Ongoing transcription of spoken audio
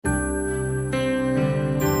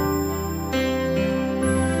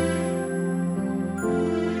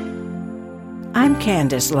I'm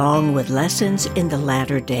Candace Long with Lessons in the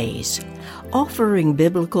Latter Days, offering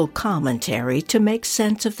biblical commentary to make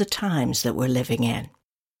sense of the times that we're living in.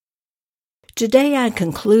 Today I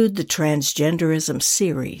conclude the Transgenderism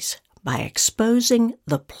series by exposing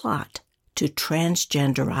the plot to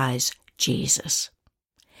Transgenderize Jesus.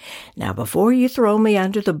 Now, before you throw me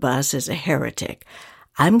under the bus as a heretic,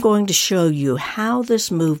 I'm going to show you how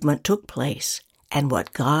this movement took place and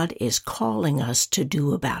what God is calling us to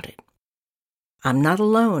do about it. I'm not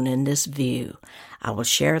alone in this view. I will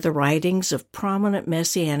share the writings of prominent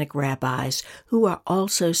Messianic rabbis who are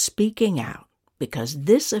also speaking out, because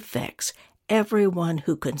this affects everyone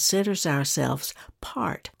who considers ourselves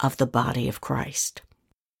part of the body of Christ.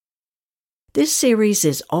 This series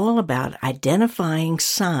is all about identifying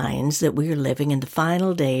signs that we are living in the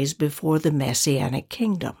final days before the Messianic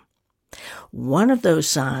kingdom. One of those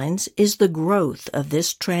signs is the growth of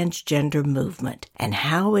this transgender movement and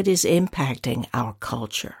how it is impacting our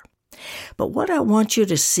culture. But what I want you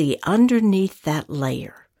to see underneath that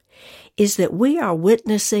layer is that we are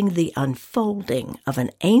witnessing the unfolding of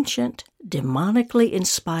an ancient, demonically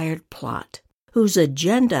inspired plot whose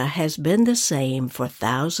agenda has been the same for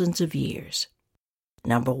thousands of years.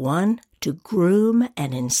 Number one, to groom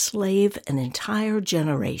and enslave an entire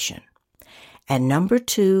generation. And number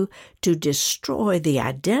two, to destroy the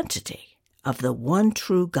identity of the one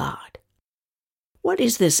true God. What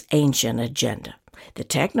is this ancient agenda? The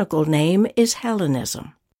technical name is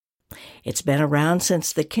Hellenism. It's been around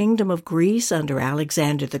since the Kingdom of Greece under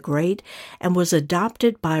Alexander the Great and was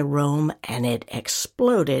adopted by Rome, and it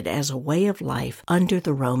exploded as a way of life under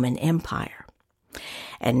the Roman Empire.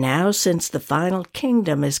 And now, since the final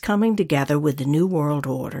kingdom is coming together with the New World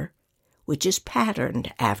Order, which is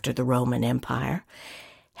patterned after the Roman Empire,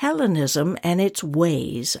 Hellenism and its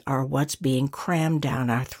ways are what's being crammed down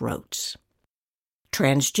our throats.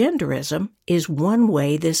 Transgenderism is one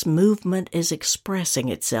way this movement is expressing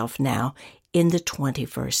itself now in the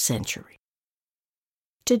 21st century.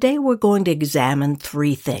 Today we're going to examine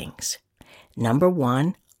three things. Number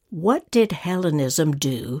one, what did Hellenism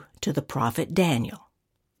do to the prophet Daniel?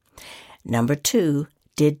 Number two,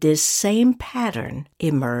 did this same pattern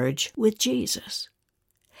emerge with Jesus?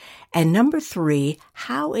 And number three,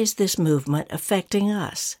 how is this movement affecting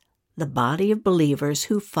us, the body of believers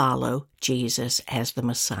who follow Jesus as the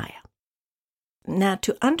Messiah? Now,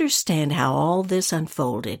 to understand how all this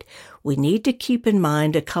unfolded, we need to keep in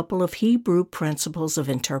mind a couple of Hebrew principles of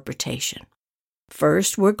interpretation.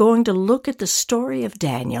 First, we're going to look at the story of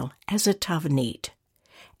Daniel as a tavnit,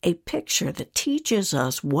 a picture that teaches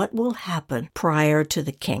us what will happen prior to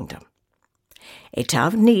the kingdom. A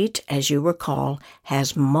tavnit, as you recall,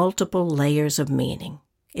 has multiple layers of meaning.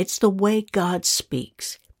 It's the way God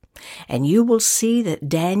speaks. And you will see that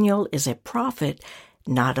Daniel is a prophet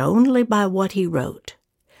not only by what he wrote,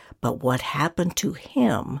 but what happened to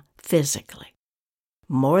him physically.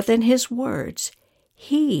 More than his words,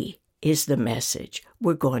 he is the message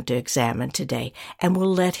we're going to examine today, and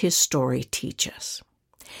we'll let his story teach us.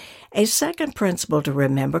 A second principle to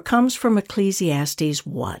remember comes from Ecclesiastes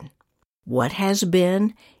 1. What has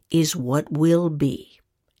been is what will be,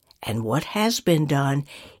 and what has been done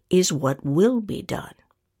is what will be done.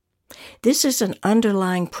 This is an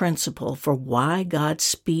underlying principle for why God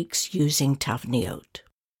speaks using tavniot.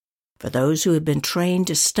 For those who have been trained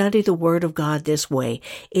to study the Word of God this way,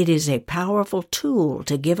 it is a powerful tool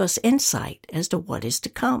to give us insight as to what is to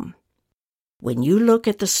come. When you look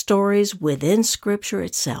at the stories within Scripture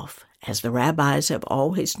itself, as the rabbis have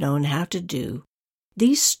always known how to do,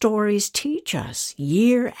 these stories teach us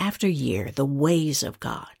year after year the ways of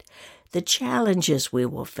God, the challenges we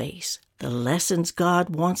will face, the lessons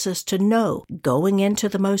God wants us to know going into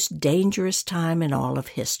the most dangerous time in all of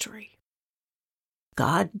history.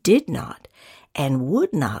 God did not and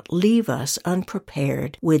would not leave us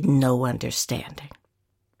unprepared with no understanding.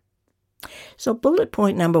 So bullet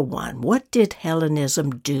point number one, what did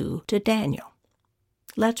Hellenism do to Daniel?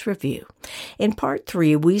 Let's review. In part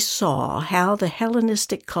 3, we saw how the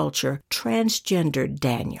Hellenistic culture transgendered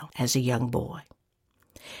Daniel as a young boy.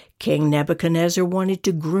 King Nebuchadnezzar wanted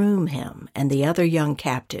to groom him and the other young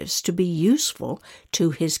captives to be useful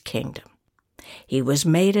to his kingdom. He was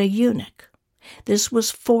made a eunuch. This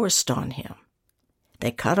was forced on him.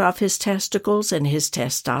 They cut off his testicles and his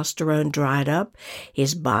testosterone dried up,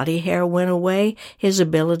 his body hair went away, his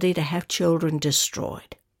ability to have children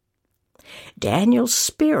destroyed. Daniel's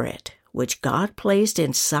spirit, which God placed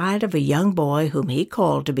inside of a young boy whom he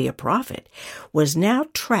called to be a prophet, was now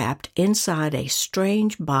trapped inside a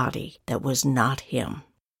strange body that was not him.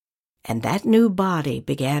 And that new body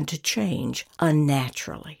began to change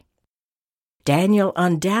unnaturally. Daniel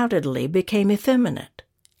undoubtedly became effeminate,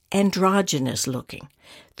 androgynous-looking,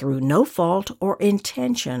 through no fault or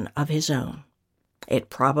intention of his own. It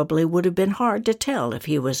probably would have been hard to tell if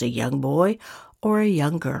he was a young boy or a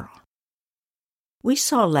young girl. We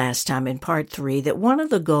saw last time in Part 3 that one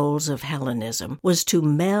of the goals of Hellenism was to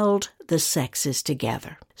meld the sexes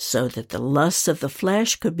together so that the lusts of the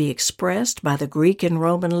flesh could be expressed by the Greek and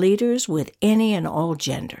Roman leaders with any and all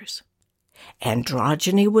genders.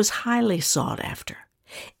 Androgyny was highly sought after.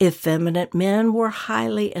 Effeminate men were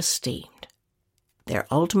highly esteemed. Their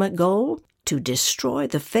ultimate goal? To destroy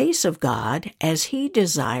the face of God as he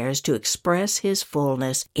desires to express his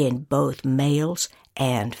fullness in both males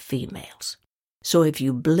and females. So if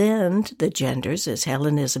you blend the genders, as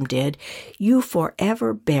Hellenism did, you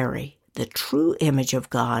forever bury the true image of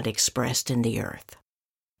God expressed in the earth.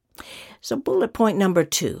 So bullet point number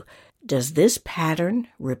 2, does this pattern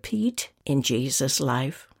repeat in Jesus'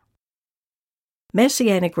 life?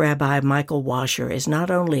 Messianic Rabbi Michael Washer is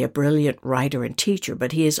not only a brilliant writer and teacher,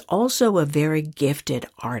 but he is also a very gifted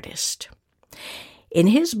artist. In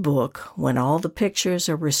his book, When All the Pictures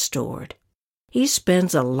Are Restored, he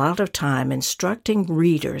spends a lot of time instructing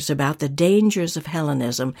readers about the dangers of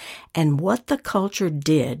Hellenism and what the culture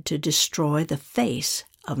did to destroy the face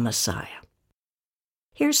of Messiah.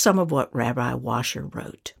 Here's some of what Rabbi Washer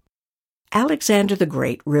wrote. Alexander the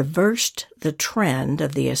Great reversed the trend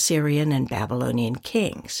of the Assyrian and Babylonian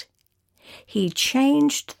kings. He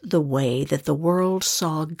changed the way that the world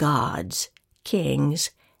saw gods,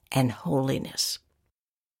 kings, and holiness.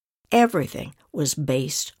 Everything was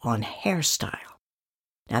based on hairstyle.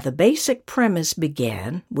 Now, the basic premise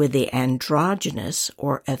began with the androgynous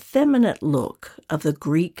or effeminate look of the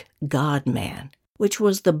Greek god-man, which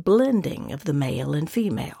was the blending of the male and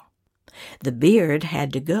female. The beard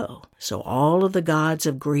had to go, so all of the gods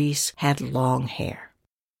of Greece had long hair.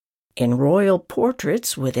 In royal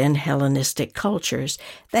portraits within Hellenistic cultures,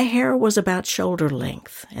 the hair was about shoulder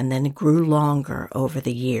length and then grew longer over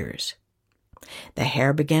the years. The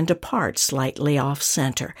hair began to part slightly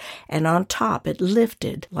off-center, and on top it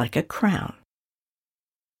lifted like a crown.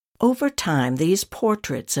 Over time, these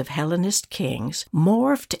portraits of Hellenist kings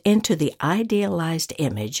morphed into the idealized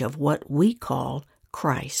image of what we call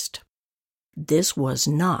Christ. This was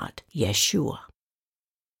not Yeshua.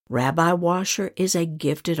 Rabbi Washer is a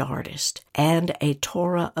gifted artist and a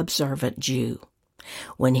Torah-observant Jew.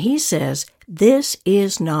 When he says, "This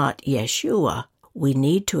is not Yeshua," we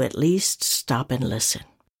need to at least stop and listen.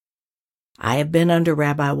 I have been under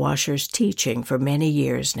Rabbi Washer's teaching for many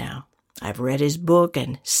years now. I've read his book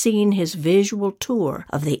and seen his visual tour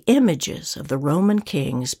of the images of the Roman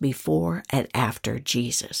kings before and after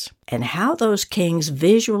Jesus, and how those kings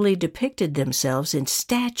visually depicted themselves in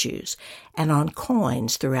statues and on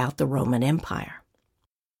coins throughout the Roman Empire.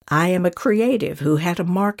 I am a creative who had a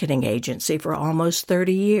marketing agency for almost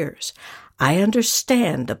 30 years. I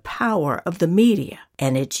understand the power of the media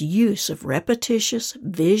and its use of repetitious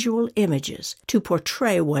visual images to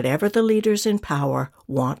portray whatever the leaders in power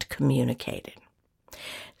want communicated.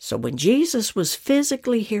 So when Jesus was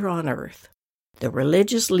physically here on earth, the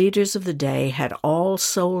religious leaders of the day had all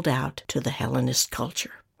sold out to the Hellenist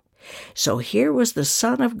culture. So here was the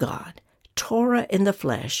Son of God, Torah in the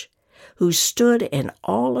flesh, who stood in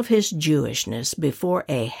all of his Jewishness before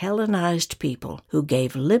a Hellenized people who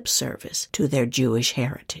gave lip service to their Jewish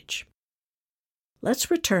heritage.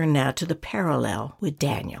 Let's return now to the parallel with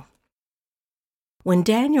Daniel. When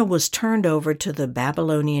Daniel was turned over to the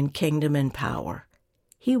Babylonian kingdom and power,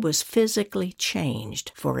 he was physically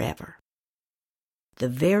changed forever. The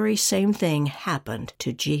very same thing happened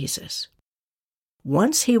to Jesus.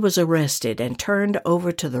 Once he was arrested and turned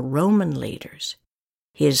over to the Roman leaders,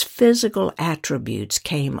 his physical attributes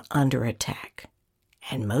came under attack,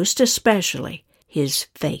 and most especially his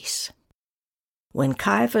face. When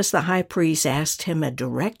Caiaphas the high priest asked him a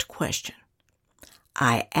direct question,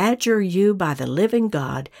 "I adjure you by the living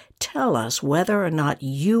God, tell us whether or not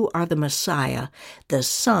you are the Messiah, the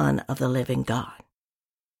Son of the living God."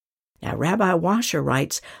 Now, Rabbi Washer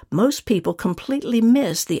writes, most people completely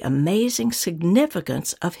miss the amazing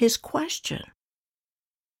significance of his question.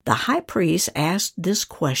 The high priest asked this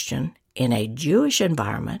question in a Jewish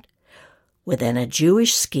environment, within a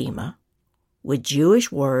Jewish schema, with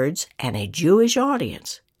Jewish words and a Jewish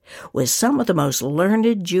audience, with some of the most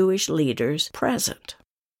learned Jewish leaders present.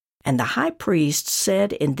 And the high priest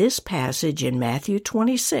said in this passage in Matthew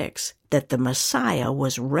 26 that the Messiah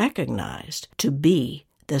was recognized to be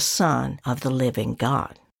the Son of the living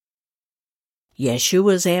God.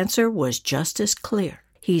 Yeshua's answer was just as clear.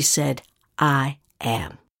 He said, "I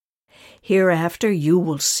am." Hereafter you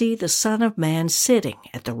will see the Son of Man sitting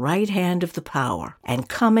at the right hand of the power and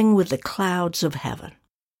coming with the clouds of heaven."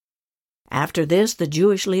 After this, the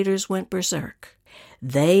Jewish leaders went berserk.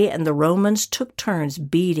 They and the Romans took turns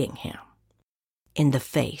beating him in the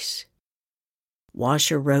face.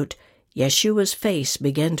 Washer wrote, "Yeshua's face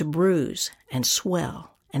began to bruise and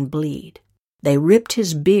swell and bleed. They ripped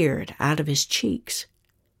his beard out of his cheeks."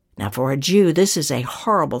 Now, for a Jew, this is a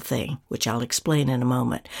horrible thing, which I'll explain in a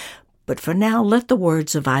moment. But for now, let the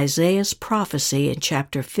words of Isaiah's prophecy in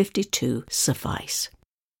chapter 52 suffice.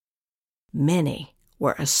 Many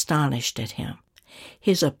were astonished at him.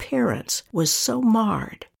 His appearance was so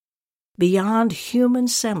marred, beyond human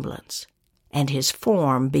semblance, and his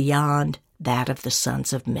form beyond that of the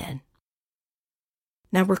sons of men.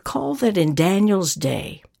 Now recall that in Daniel's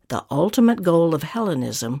day, the ultimate goal of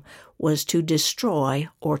Hellenism was to destroy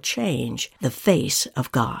or change the face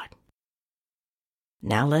of God.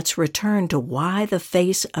 Now let's return to why the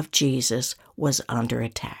face of Jesus was under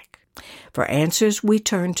attack. For answers, we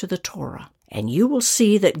turn to the Torah, and you will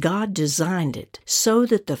see that God designed it so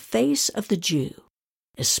that the face of the Jew,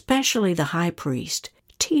 especially the high priest,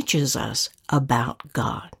 teaches us about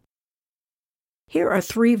God. Here are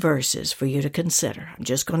 3 verses for you to consider. I'm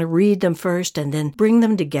just going to read them first and then bring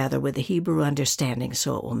them together with the Hebrew understanding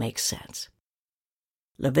so it will make sense.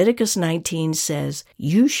 Leviticus 19 says,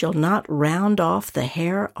 "You shall not round off the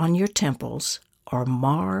hair on your temples or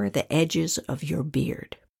mar the edges of your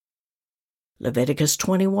beard." Leviticus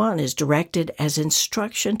 21 is directed as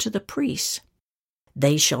instruction to the priests.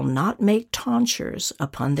 "They shall not make tonsures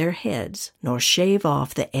upon their heads, nor shave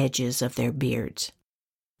off the edges of their beards."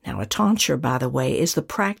 Now, a tonsure, by the way, is the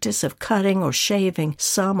practice of cutting or shaving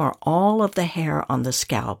some or all of the hair on the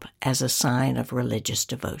scalp as a sign of religious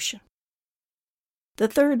devotion. The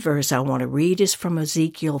 3rd verse I want to read is from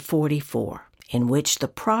Ezekiel 44, in which the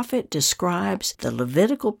prophet describes the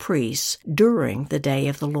Levitical priests during the day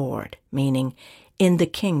of the Lord, meaning in the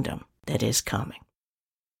kingdom that is coming.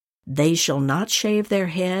 "They shall not shave their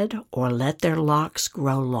head or let their locks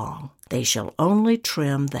grow long. They shall only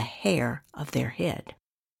trim the hair of their head."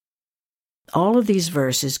 All of these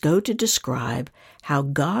verses go to describe how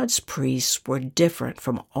God's priests were different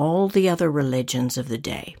from all the other religions of the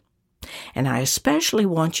day. And I especially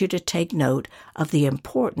want you to take note of the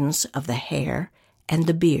importance of the hair and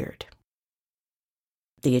the beard.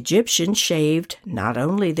 The Egyptians shaved not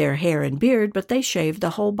only their hair and beard, but they shaved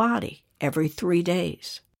the whole body every 3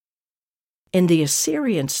 days. In the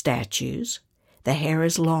Assyrian statues, the hair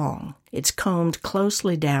is long. It's combed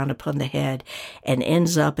closely down upon the head and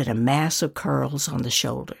ends up in a mass of curls on the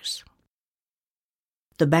shoulders.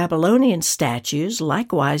 The Babylonian statues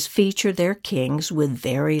likewise feature their kings with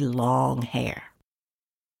very long hair.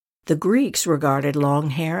 The Greeks regarded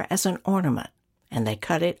long hair as an ornament, and they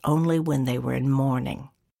cut it only when they were in mourning.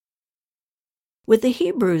 With the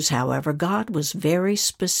Hebrews, however, God was very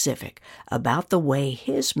specific about the way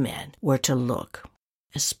his men were to look,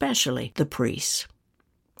 especially the priests.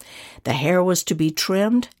 The hair was to be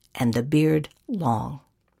trimmed and the beard long.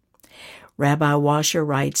 Rabbi Washer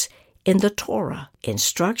writes, "In the Torah,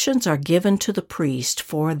 instructions are given to the priest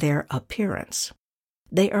for their appearance.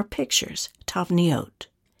 They are pictures, tavniot.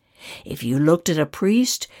 If you looked at a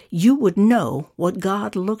priest, you would know what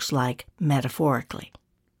God looks like metaphorically.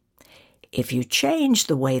 If you change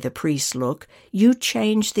the way the priests look, you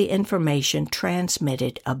change the information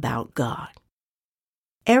transmitted about God.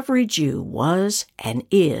 Every Jew was and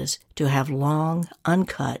is to have long,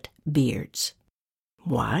 uncut beards.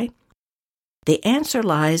 Why? The answer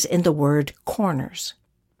lies in the word corners.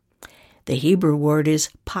 The Hebrew word is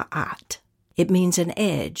pa'at. It means an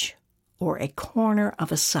edge or a corner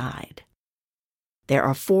of a side. There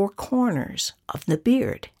are 4 corners of the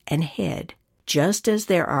beard and head, just as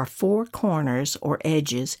there are 4 corners or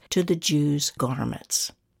edges to the Jews'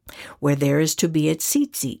 garments, where there is to be a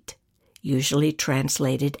tzitzit, usually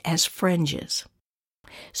translated as fringes.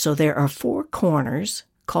 So there are 4 corners,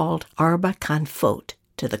 called arba kanfot,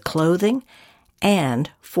 to the clothing, and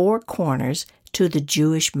 4 corners to the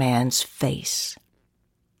Jewish man's face.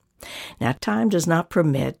 Now, time does not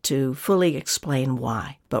permit to fully explain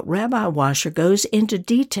why, but Rabbi Washer goes into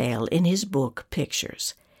detail in his book,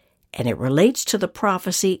 Pictures, and it relates to the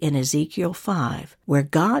prophecy in Ezekiel 5, where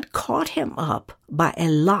God caught him up by a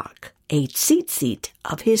lock, a tzitzit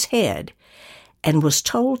of his head, and was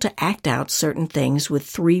told to act out certain things with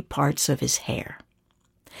 3 parts of his hair.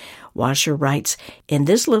 Washer writes, in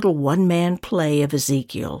this little one-man play of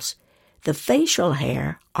Ezekiel's, the facial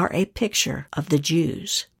hair are a picture of the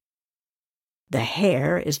Jews. The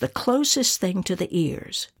hair is the closest thing to the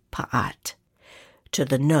ears, pa'at, to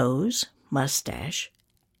the nose, mustache,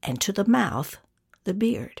 and to the mouth, the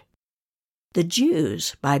beard. The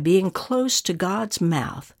Jews, by being close to God's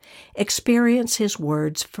mouth, experience His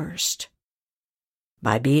words first.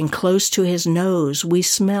 By being close to His nose, we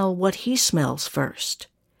smell what He smells first: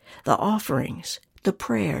 the offerings, the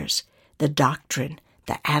prayers, the doctrine,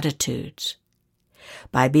 the attitudes.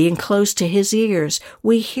 By being close to His ears,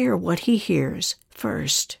 we hear what He hears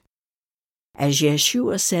first. As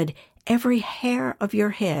Yeshua said, every hair of your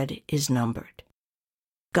head is numbered.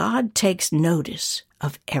 God takes notice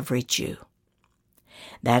of every Jew.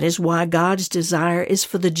 That is why God's desire is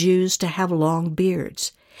for the Jews to have long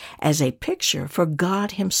beards, as a picture for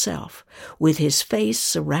God Himself, with His face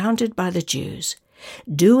surrounded by the Jews,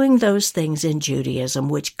 doing those things in Judaism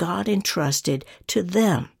which God entrusted to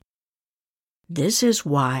them. This is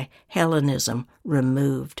why Hellenism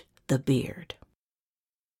removed the beard.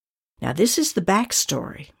 Now, this is the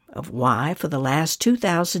backstory of why, for the last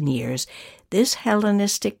 2,000 years, this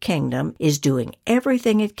Hellenistic kingdom is doing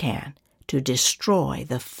everything it can to destroy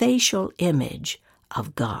the facial image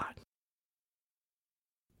of God.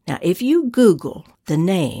 Now, if you Google the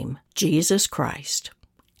name Jesus Christ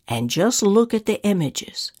and just look at the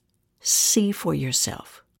images, see for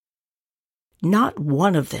yourself. Not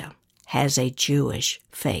one of them has a Jewish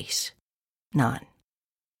face. None.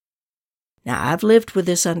 Now, I've lived with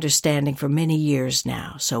this understanding for many years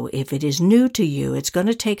now, so if it is new to you, it's going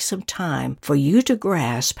to take some time for you to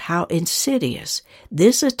grasp how insidious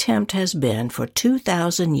this attempt has been for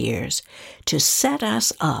 2,000 years to set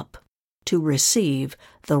us up to receive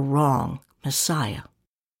the wrong Messiah.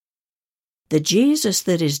 The Jesus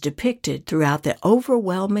that is depicted throughout the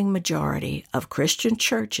overwhelming majority of Christian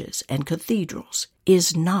churches and cathedrals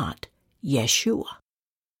is not Yeshua.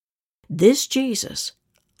 This Jesus,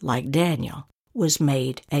 like Daniel, was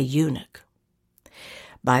made a eunuch.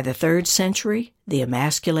 By the 3rd century, the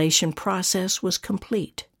emasculation process was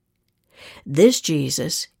complete. This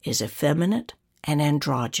Jesus is effeminate and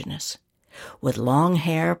androgynous, with long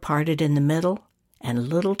hair parted in the middle and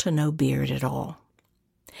little to no beard at all.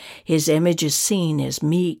 His image is seen as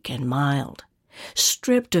meek and mild,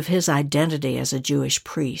 stripped of his identity as a Jewish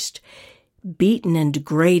priest, beaten and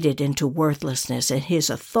degraded into worthlessness, and his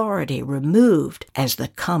authority removed as the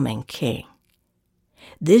coming king.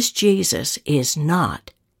 This Jesus is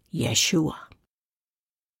not Yeshua.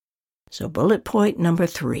 So bullet point number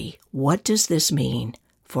 3, what does this mean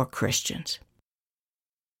for Christians?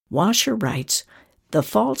 Washer writes, the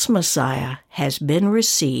false Messiah has been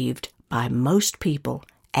received by most people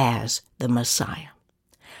as the Messiah.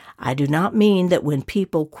 I do not mean that when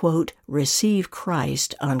people, quote, receive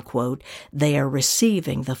Christ, unquote, they are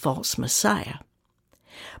receiving the false Messiah.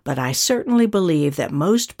 But I certainly believe that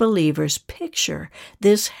most believers picture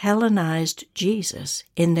this Hellenized Jesus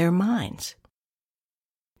in their minds.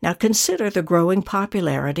 Now consider the growing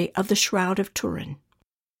popularity of the Shroud of Turin.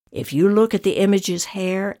 If you look at the image's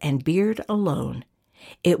hair and beard alone,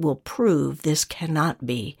 it will prove this cannot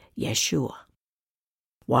be Yeshua.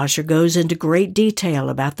 Washer goes into great detail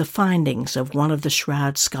about the findings of one of the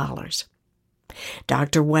Shroud scholars.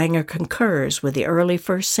 Dr. Wanger concurs with the early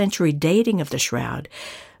 1st century dating of the Shroud,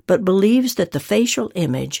 but believes that the facial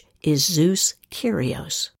image is Zeus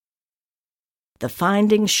Kyrios. The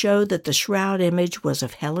findings show that the Shroud image was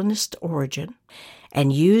of Hellenist origin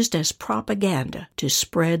and used as propaganda to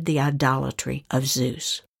spread the idolatry of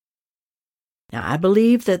Zeus. Now, I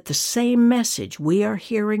believe that the same message we are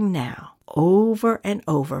hearing now over and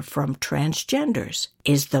over from transgenders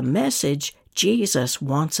is the message Jesus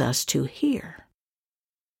wants us to hear.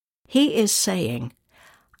 He is saying,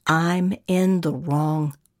 I'm in the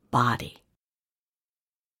wrong body.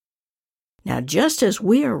 Now, just as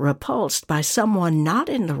we are repulsed by someone not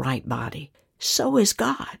in the right body, so is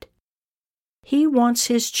God. He wants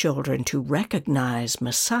His children to recognize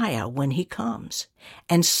Messiah when He comes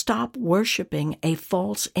and stop worshiping a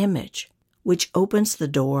false image, which opens the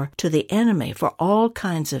door to the enemy for all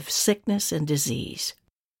kinds of sickness and disease.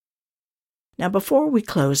 Now, before we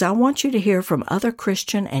close, I want you to hear from other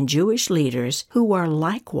Christian and Jewish leaders who are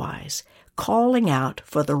likewise calling out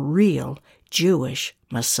for the real Jewish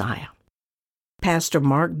Messiah. Pastor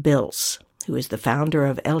Mark Biltz, who is the founder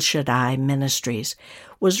of El Shaddai Ministries,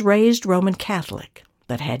 was raised Roman Catholic,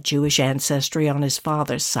 but had Jewish ancestry on his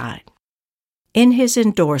father's side. In his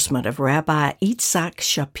endorsement of Rabbi Itzhak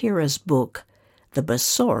Shapira's book, The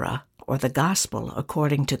Besorah, or the Gospel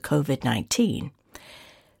According to COVID-19,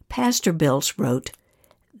 Pastor Biltz wrote,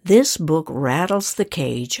 "This book rattles the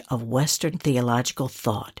cage of Western theological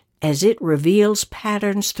thought, as it reveals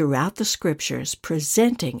patterns throughout the Scriptures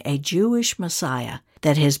presenting a Jewish Messiah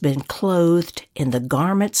that has been clothed in the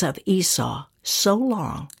garments of Esau so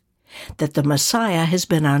long that the Messiah has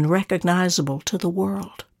been unrecognizable to the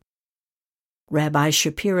world. Rabbi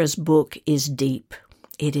Shapira's book is deep.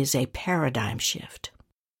 It is a paradigm shift.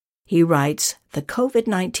 He writes, the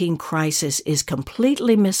COVID-19 crisis is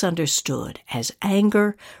completely misunderstood as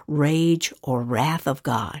anger, rage, or wrath of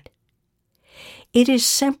God. It is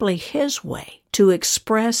simply His way to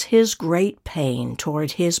express His great pain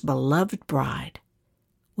toward His beloved bride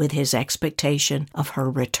with His expectation of her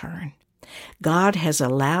return. God has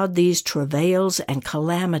allowed these travails and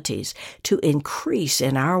calamities to increase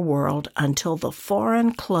in our world until the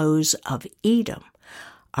foreign clothes of Edom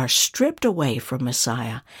are stripped away from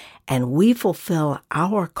Messiah, and we fulfill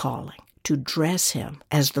our calling to dress Him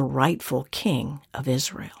as the rightful King of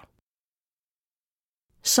Israel.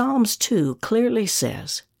 Psalms 2 clearly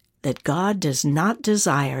says that God does not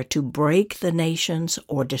desire to break the nations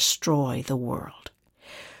or destroy the world.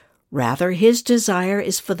 Rather, His desire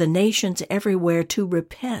is for the nations everywhere to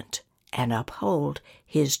repent and uphold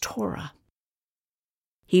His Torah.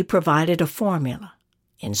 He provided a formula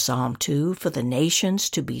in Psalm 2 for the nations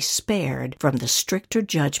to be spared from the stricter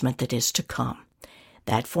judgment that is to come.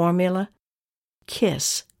 That formula: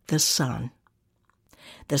 kiss the Son.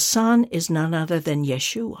 The Son is none other than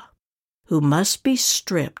Yeshua, who must be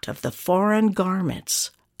stripped of the foreign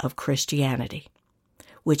garments of Christianity,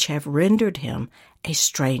 which have rendered Him a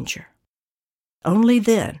stranger. Only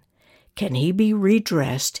then can He be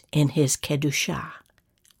redressed in His Kedushah,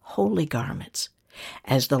 holy garments,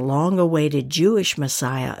 as the long-awaited Jewish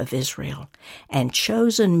Messiah of Israel and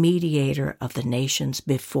chosen mediator of the nations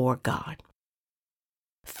before God.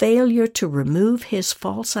 Failure to remove His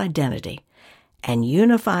false identity and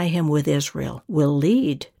unify Him with Israel will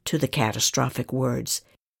lead to the catastrophic words,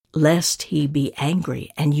 "Lest He be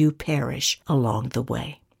angry and you perish along the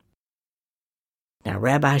way." Now,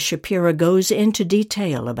 Rabbi Shapira goes into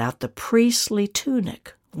detail about the priestly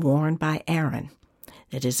tunic worn by Aaron.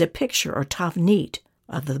 It is a picture or tavnit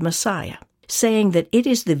of the Messiah, saying that it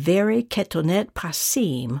is the very ketonet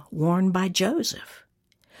pasim worn by Joseph,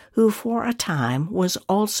 who for a time was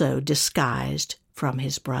also disguised from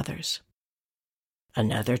his brothers.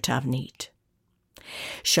 Another tavnit.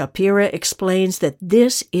 Shapira explains that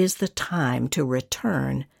this is the time to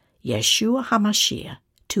return Yeshua HaMashiach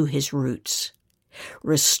to his roots,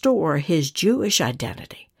 restore his Jewish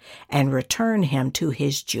identity, and return him to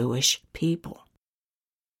his Jewish people.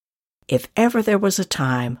 If ever there was a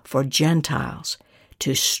time for Gentiles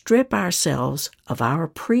to strip ourselves of our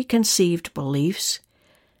preconceived beliefs,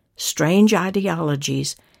 strange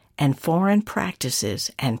ideologies, and foreign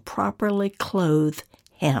practices and properly clothe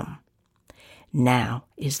Him, now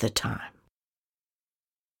is the time.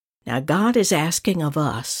 Now, God is asking of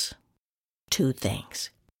us two things.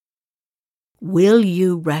 Will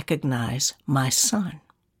you recognize my Son?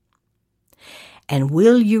 And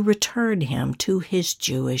will you return him to his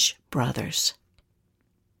Jewish brothers?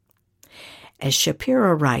 As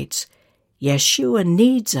Shapira writes, Yeshua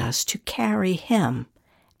needs us to carry him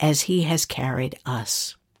as he has carried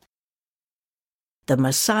us. The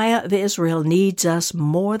Messiah of Israel needs us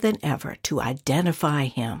more than ever to identify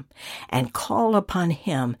him and call upon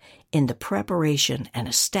him in the preparation and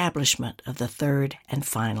establishment of the third and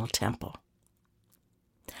final temple.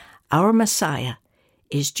 Our Messiah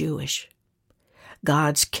is Jewish.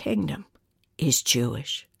 God's kingdom is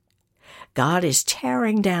Jewish. God is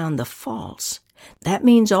tearing down the false. That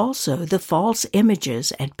means also the false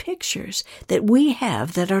images and pictures that we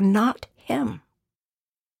have that are not Him.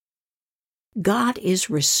 God is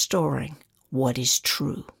restoring what is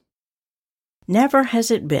true. Never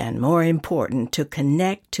has it been more important to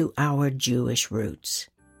connect to our Jewish roots.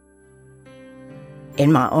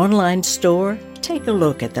 In my online store, take a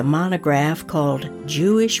look at the monograph called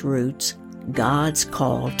Jewish Roots, God's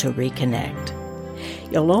Call to Reconnect.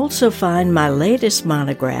 You'll also find my latest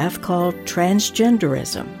monograph called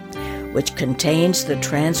Transgenderism, which contains the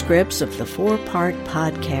transcripts of the 4-part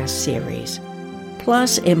podcast series,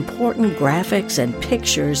 plus important graphics and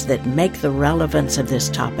pictures that make the relevance of this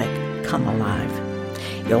topic come alive.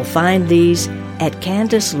 You'll find these at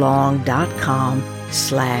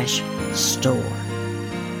candicelong.com/store.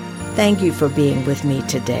 Thank you for being with me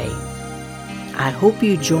today. I hope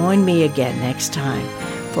you join me again next time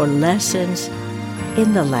for Lessons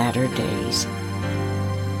in the Latter Days.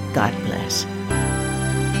 God bless.